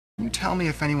tell me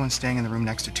if anyone's staying in the room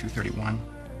next to 231?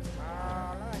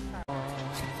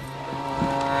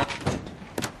 I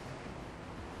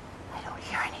don't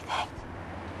hear anything.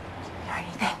 Hear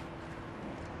anything?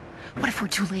 What if we're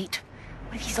too late?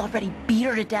 What if he's already beat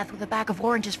her to death with a bag of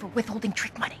oranges for withholding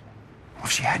trick money? Well,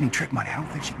 if she had any trick money, I don't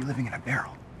think she'd be living in a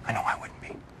barrel. I know I wouldn't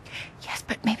be. Yes,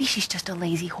 but maybe she's just a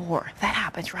lazy whore. That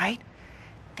happens, right?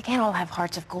 They can't all have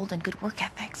hearts of gold and good work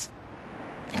ethics.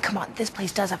 And come on, this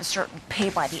place does have a certain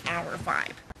pay-by-the-hour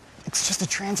vibe. It's just a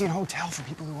transient hotel for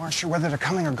people who aren't sure whether they're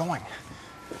coming or going.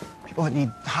 People that need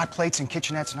hot plates and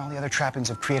kitchenettes and all the other trappings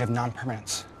of creative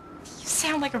non-permanence. You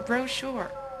sound like a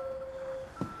brochure.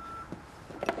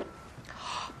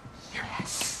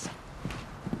 Yes.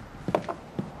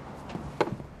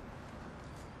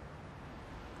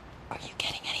 Are you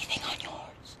getting anything on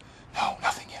yours? No,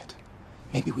 nothing yet.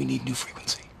 Maybe we need new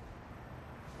frequency.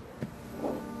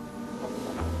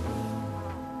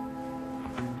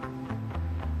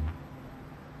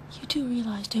 You do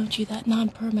realize, don't you, that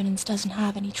non-permanence doesn't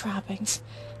have any trappings.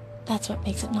 That's what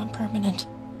makes it non-permanent.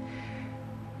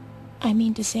 I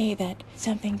mean to say that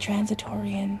something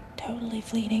transitory and totally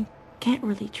fleeting can't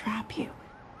really trap you,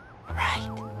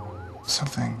 right?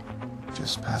 Something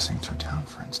just passing through town,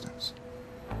 for instance.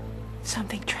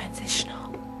 Something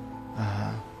transitional.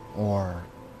 Or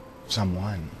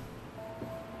someone.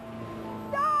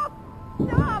 Stop!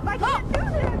 Stop! I can't do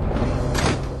this!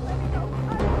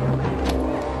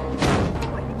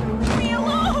 Leave me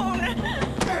alone!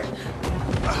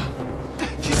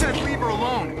 She said leave her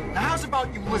alone. Now how's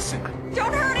about you listen?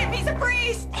 Don't hurt him! He's a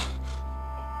priest!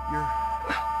 You're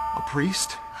a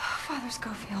priest? Father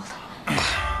Schofield.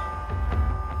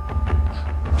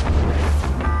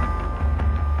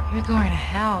 You're going to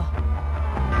hell.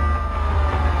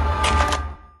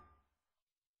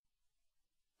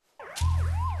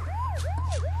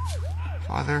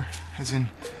 Father, as in,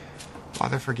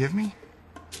 Father, forgive me?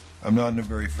 I'm not in a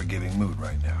very forgiving mood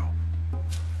right now.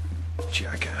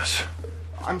 Jackass.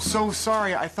 I'm so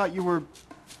sorry. I thought you were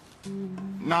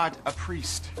not a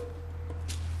priest.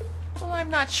 Well, I'm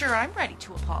not sure I'm ready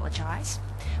to apologize.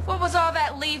 What was all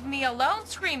that leave me alone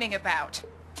screaming about?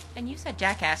 And you said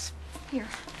jackass. Here,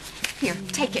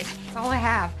 take it. It's all I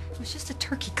have. It was just a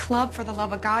turkey club, for the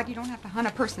love of God. You don't have to hunt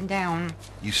a person down.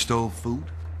 You stole food?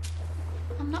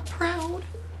 I'm not proud.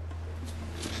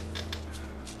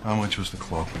 How much was the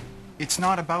club? It's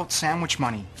not about sandwich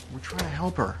money. We're trying to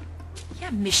help her.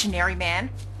 Yeah, missionary man.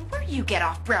 Where do you get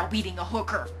off browbeating a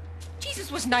hooker?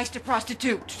 Jesus was nice to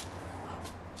prostitutes.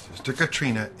 Sister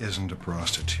Katrina isn't a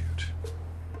prostitute.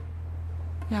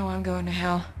 No, I'm going to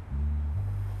hell.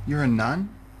 You're a nun?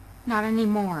 Not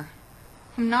anymore.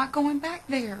 I'm not going back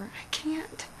there. I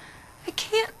can't.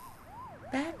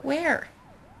 Back where?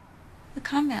 The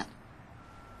convent.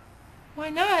 Why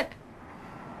not?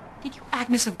 Did you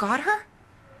Agnes of God her?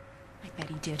 I bet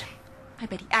he did. I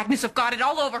bet he Agnes of God it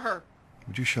all over her.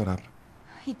 Would you shut up?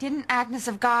 He didn't Agnes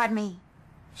of God me.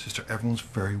 Sister, everyone's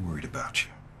very worried about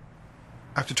you.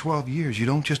 After 12 years, you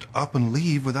don't just up and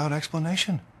leave without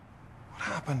explanation. What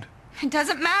happened? It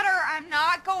doesn't matter. I'm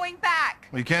not going back.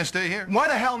 Well, you can't stay here. Why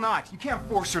the hell not? You can't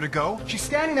force her to go. She's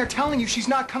standing there telling you she's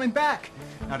not coming back.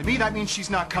 Now, to me, that means she's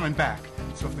not coming back.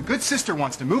 So if the good sister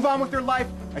wants to move on with her life,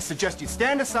 I suggest you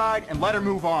stand aside and let her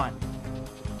move on.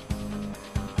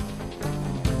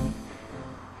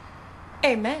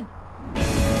 Amen.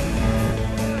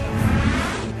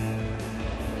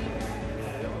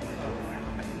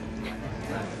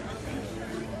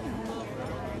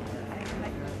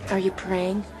 Are you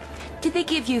praying? Did they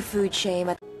give you food shame?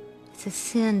 It's a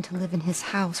sin to live in his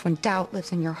house when doubt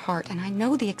lives in your heart, and I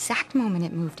know the exact moment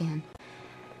it moved in.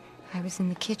 I was in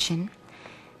the kitchen,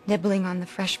 nibbling on the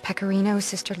fresh pecorino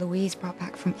Sister Louise brought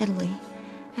back from Italy,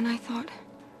 and I thought,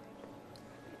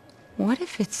 what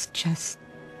if it's just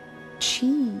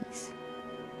cheese?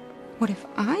 What if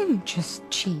I'm just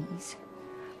cheese?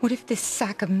 What if this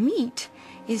sack of meat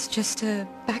is just a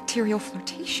bacterial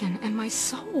flirtation, and my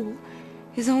soul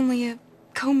is only a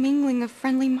commingling of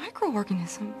friendly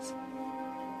microorganisms?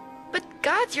 But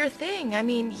God's your thing. I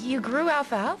mean, you grew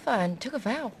alfalfa and took a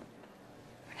vow.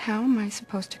 But how am I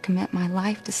supposed to commit my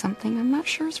life to something I'm not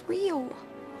sure is real?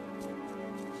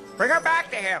 Bring her back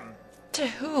to him. To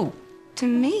who? To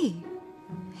me.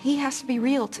 He has to be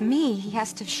real to me. He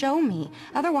has to show me.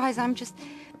 Otherwise, I'm just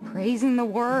praising the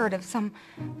word of some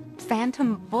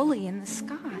phantom bully in the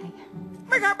sky.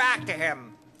 Bring her back to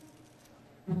him.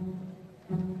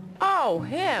 Oh,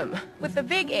 him. With the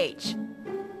big H.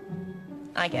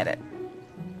 I get it.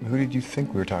 Who did you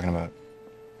think we were talking about?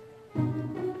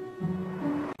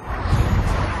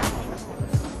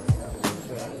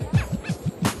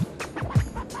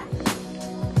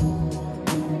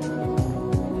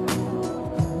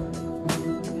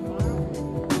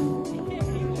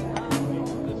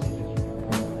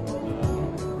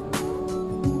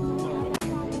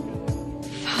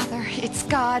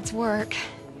 God's work.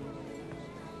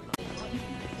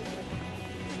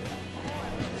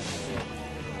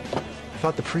 I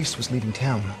thought the priest was leaving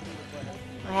town.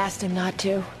 I asked him not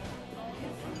to.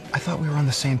 I thought we were on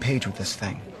the same page with this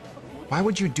thing. Why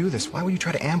would you do this? Why would you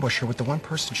try to ambush her with the one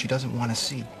person she doesn't want to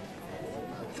see?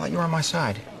 I thought you were on my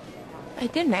side. I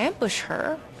didn't ambush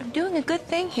her. I'm doing a good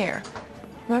thing here.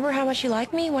 Remember how much you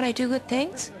like me when I do good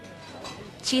things?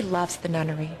 She loves the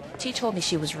nunnery. She told me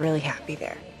she was really happy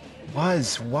there.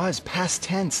 Was, past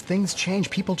tense. Things change,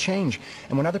 people change.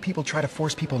 And when other people try to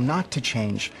force people not to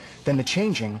change, then the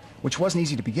changing, which wasn't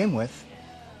easy to begin with,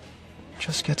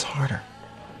 just gets harder.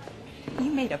 You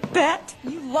made a bet.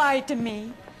 You lied to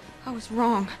me. I was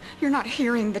wrong. You're not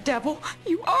hearing the devil.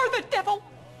 You are the devil.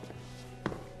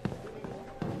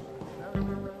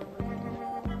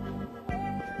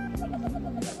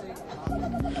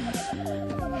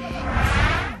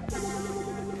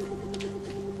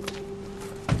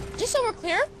 Just so we're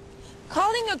clear,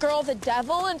 calling a girl the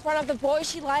devil in front of the boy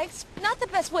she likes, not the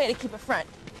best way to keep a friend.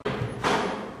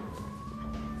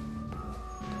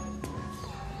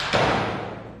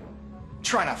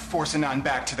 Trying to force a nun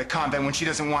back to the convent when she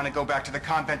doesn't want to go back to the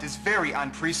convent is very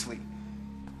unpriestly.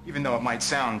 Even though it might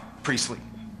sound priestly.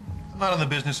 I'm not in the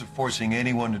business of forcing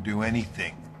anyone to do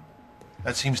anything.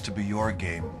 That seems to be your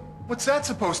game. What's that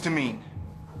supposed to mean?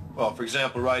 Well, for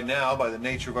example, right now, by the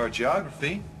nature of our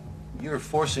geography, you're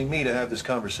forcing me to have this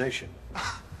conversation.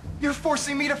 You're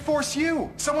forcing me to force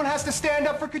you. Someone has to stand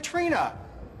up for Katrina.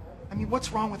 I mean,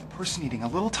 what's wrong with a person needing a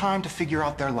little time to figure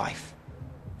out their life?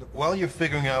 While you're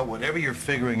figuring out whatever you're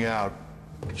figuring out,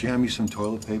 could you hand me some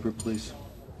toilet paper, please?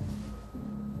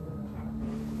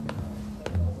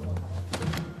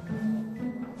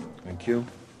 Thank you.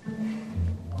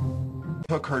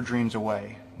 Took her dreams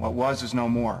away. What was is no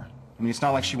more. I mean, it's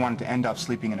not like she wanted to end up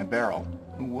sleeping in a barrel.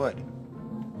 Who would?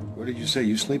 What did you say?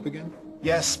 You sleep again?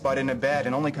 Yes, but in a bed,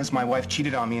 and only because my wife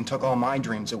cheated on me and took all my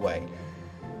dreams away.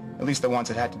 At least the ones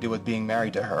that had to do with being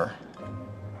married to her.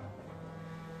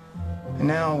 And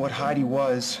now what Heidi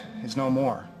was is no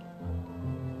more.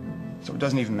 So it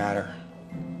doesn't even matter.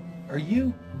 Are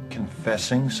you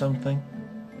confessing something?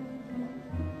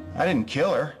 I didn't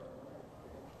kill her.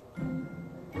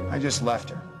 I just left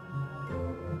her.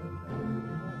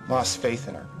 Lost faith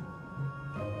in her.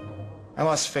 I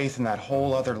lost faith in that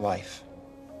whole other life.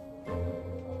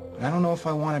 And I don't know if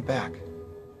I want it back.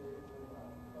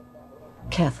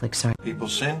 Catholics are... People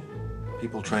sin,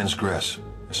 people transgress,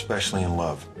 especially in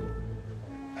love.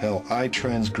 Hell, I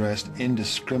transgressed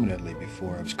indiscriminately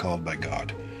before I was called by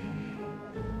God.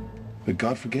 But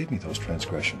God forgave me those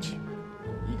transgressions.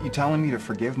 You telling me to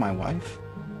forgive my wife?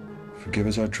 Forgive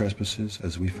us our trespasses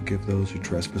as we forgive those who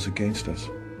trespass against us.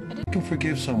 You can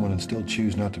forgive someone and still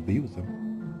choose not to be with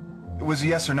them. It was a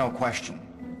yes or no question.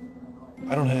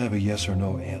 I don't have a yes or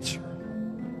no answer.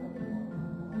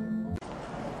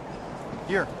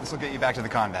 Here, this will get you back to the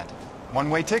convent.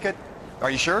 One-way ticket. Are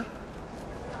you sure?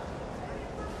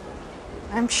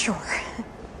 I'm sure.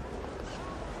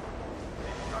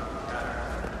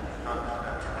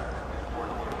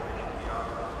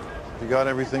 You got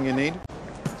everything you need?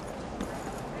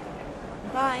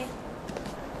 Bye.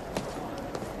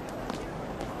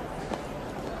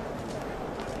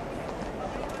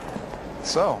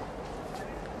 So,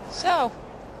 So,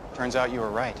 turns out you were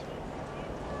right.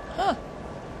 huh.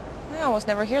 I almost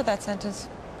never hear that sentence.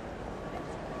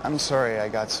 I'm sorry I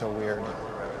got so weird.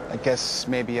 I guess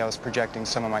maybe I was projecting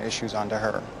some of my issues onto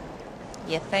her.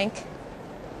 You think?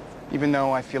 Even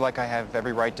though I feel like I have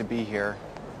every right to be here,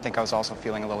 I think I was also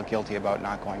feeling a little guilty about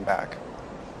not going back.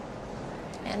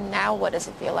 And now what does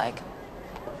it feel like?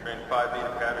 Train 5B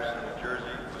to Patterson, New Jersey,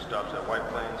 with stops at White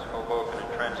Plains, Hoboken,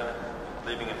 and Trenton,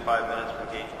 leaving in 5 minutes from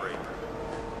gate 3.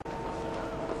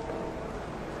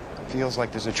 It feels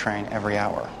like there's a train every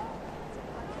hour.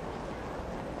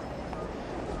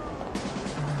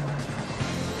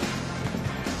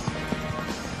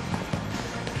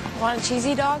 Want a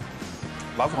cheesy dog?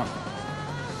 Love one.